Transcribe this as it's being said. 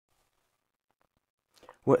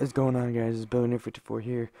What is going on, guys? It's Billionaire54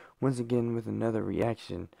 here, once again with another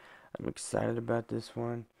reaction. I'm excited about this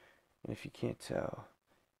one, and if you can't tell,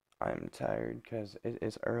 I'm tired because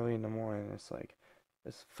it's early in the morning. It's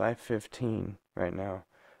 5:15 right now.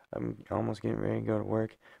 I'm almost getting ready to go to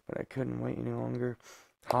work, but I couldn't wait any longer.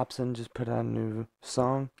 Hopsin just put out a new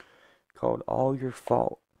song called All Your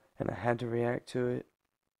Fault, and I had to react to it.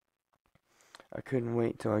 I couldn't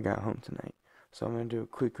wait till I got home tonight. So I'm going to do a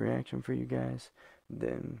quick reaction for you guys.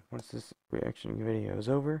 Then, once this reaction video is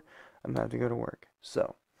over, I'm going to have to go to work.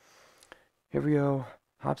 So, here we go.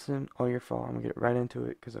 Hopsin, All Your Fault. I'm going to get right into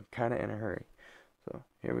it because I'm kind of in a hurry. So,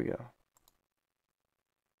 here we go.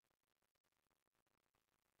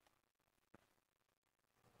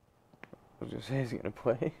 I was going to say, is it going to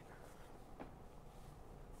play?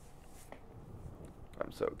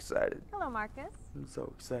 I'm so excited. Hello, Marcus. I'm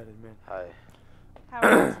so excited, man. Hi. How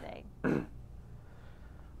are you today? I'm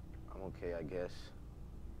okay, I guess.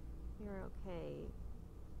 You're okay.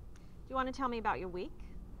 Do you want to tell me about your week?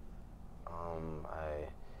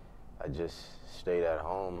 I just stayed at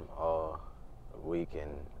home all week and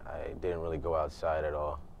I didn't really go outside at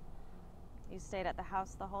all. You stayed at the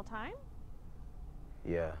house the whole time?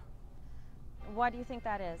 Yeah. Why do you think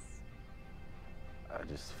that is? I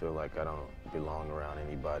just feel like I don't belong around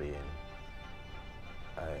anybody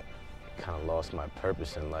and I kind of lost my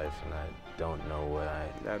purpose in life and I don't know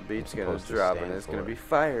what That beat's gonna supposed to drop and stand it's gonna for. be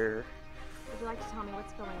fire. Would you like to tell me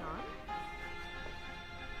what's going on?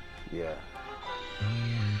 Yeah.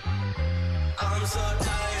 I'm so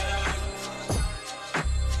tired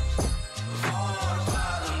of all the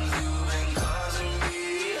problems you've been causing me.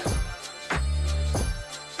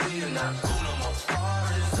 We're not going no more far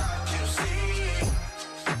as I can see.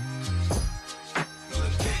 You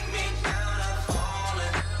can kick me down, I'm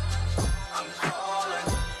falling. I'm crawling.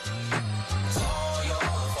 It's all your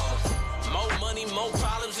fault. More money, more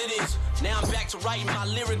problems it is. Now I'm back to writing my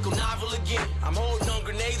lyrical novel again. I'm holding on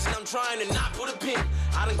grenades and I'm trying to not put a pin.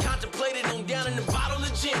 I done contemplated on down in the bottle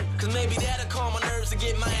of gin. Cause maybe that'll calm my nerves to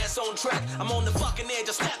get my ass on track. I'm on the fucking edge,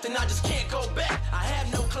 I snapped and I just can't go back. I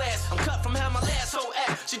have no class, I'm cut from how my last hoe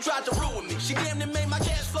act. She tried to ruin me, she damn near made my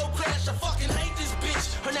cash flow crash. I fucking hate this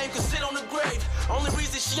bitch, her name could sit on the grave. Only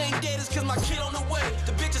reason she ain't dead is cause my kid on the way.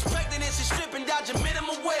 The bitch is pregnant and she's stripping, dodging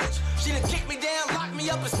minimum wage. She done kicked me down, locked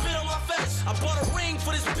me up and spit on my face. I bought a ring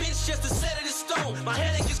for this bitch just to set it in stone. My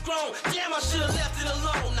headache is grown, damn I should've left it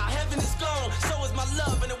alone. Now heaven is gone, so is my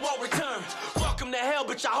love and it won't return. Welcome to hell,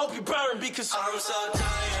 bitch, I hope you burn because I'm so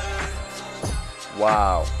tired.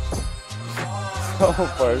 Wow. So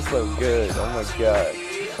far, so good. Oh my god.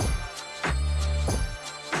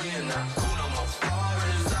 We're not going no more far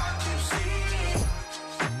as I can see.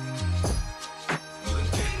 You can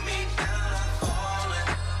kick me down, I'm falling.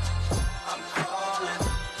 I'm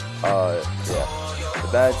crawling. Yeah. The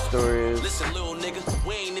bad story is. Listen, little nigga,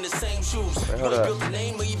 we ain't in the same shoes. Wait, You hold ain't up. built the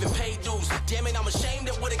name or even paid dues. Damn it, I'm ashamed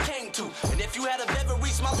of what it came to. And if you had have ever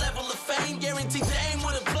reached my level of fame, guaranteed they ain't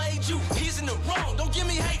would've played you. He's in the wrong, don't give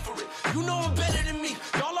me hate for it. You know I'm better than me.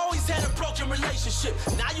 Y'all always had a broken relationship.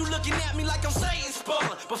 Now you looking at me like I'm Satan's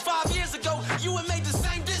spawn. But 5 years ago, you had made the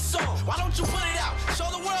same diss song. Why don't you put it out?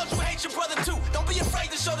 Show the world you hate your brother too. Don't be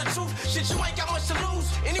afraid to show the truth. Shit, you ain't got much to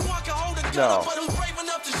lose. Anyone can hold a gun, No. but who's brave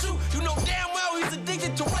enough to shoot? You know damn well he's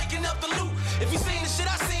addicted to raking up the loot. If you seen the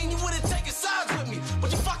shit I seen, you would've taken sides with me.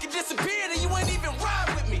 But you fucking disappeared and you ain't even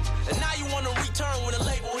ride with me. And now you wanna return when the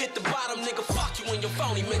label hit the bottom. Nigga, fuck you and your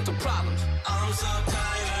phony mental problems. I'm so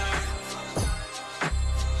tired.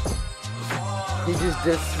 He just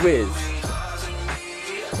Swizz.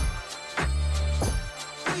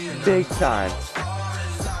 Big time.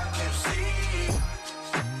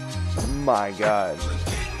 My god.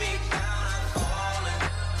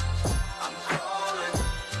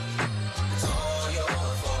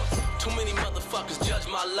 Too many motherfuckers judge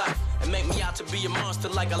my life and make me out to be a monster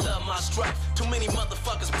like I love my strife. Too many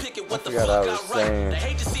motherfuckers pick it what the forgot fuck I I was write. saying They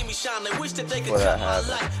hate to see me shine, they wish that they could before cut that my happened.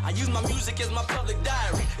 life. I use my music as my public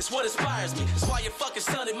diary. It's what inspires me. It's why your fucking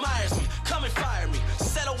son admires me. Come and fire me.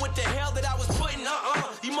 Settle with the hell that I was putting.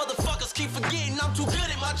 You motherfuckers keep forgetting I'm too good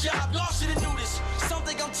at my job. Y'all should've knew this. Some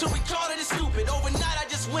think I'm too retarded and stupid. Overnight I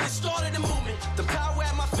just went and started a movement. The power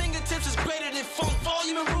at my fingertips is greater than funk,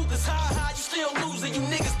 volume, and ruthless. High, you still losing. You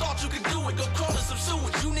niggas thought you could do it. Go crawl in some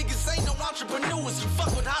sewage. You niggas ain't no entrepreneurs. You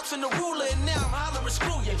fuck with Hopsin the ruler, and now I'm hollering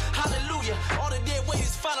screw you. Hallelujah. All the dead weight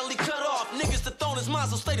is finally cut off. Niggas the throne is mine,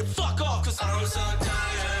 so stay the fuck off. Cause I'm so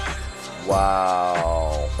tired.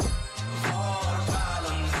 Wow. All the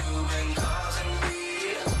problems you've been causing me.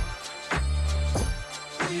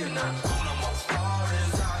 We're not going no more far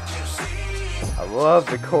as I can see. I love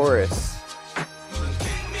the chorus. You can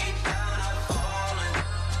kick me down, I'm falling.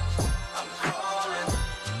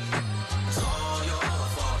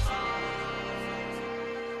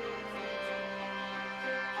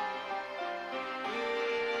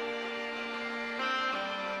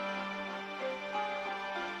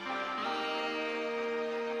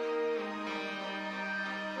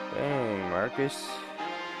 Marcus.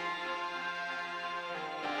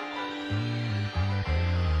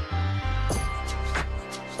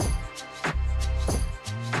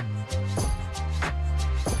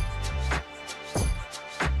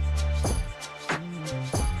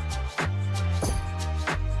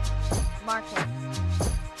 Marcus.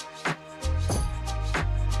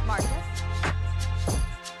 Marcus.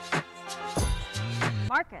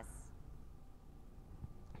 Marcus.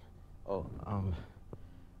 Oh,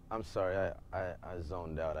 I'm sorry. I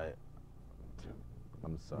zoned out.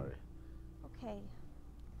 I'm sorry. Okay.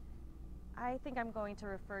 I think I'm going to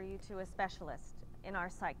refer you to a specialist in our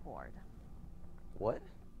psych ward. What?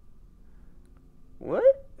 What?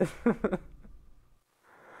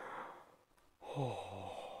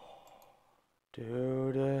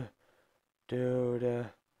 Doda,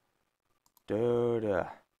 Doda,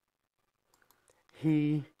 Doda.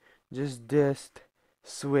 He just dissed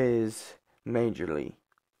Swizz majorly.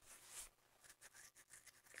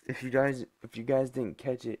 If you guys didn't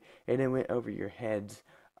catch it and it went over your heads,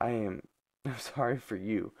 I'm sorry for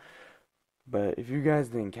you. But if you guys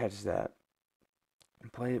didn't catch that,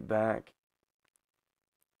 play it back.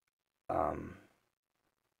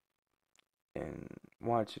 And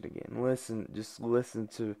watch it again. Just listen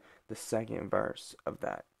to the second verse of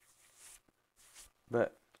that.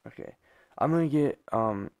 But okay, I'm gonna get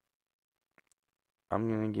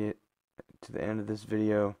to the end of this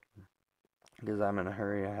video because I'm in a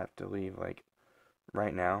hurry. I have to leave like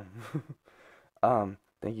right now.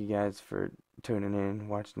 Thank you guys for tuning in,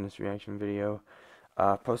 watching this reaction video.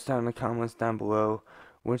 Post down in the comments down below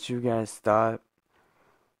what you guys thought.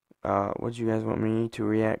 What you guys want me to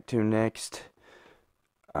react to next.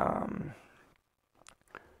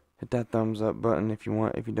 Hit that thumbs up button if you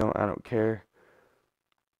want. If you don't, I don't care.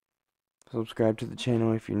 Subscribe to the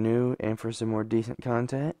channel if you're new and for some more decent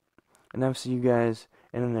content. And I'll see you guys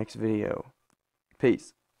in the next video.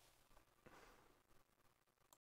 Peace.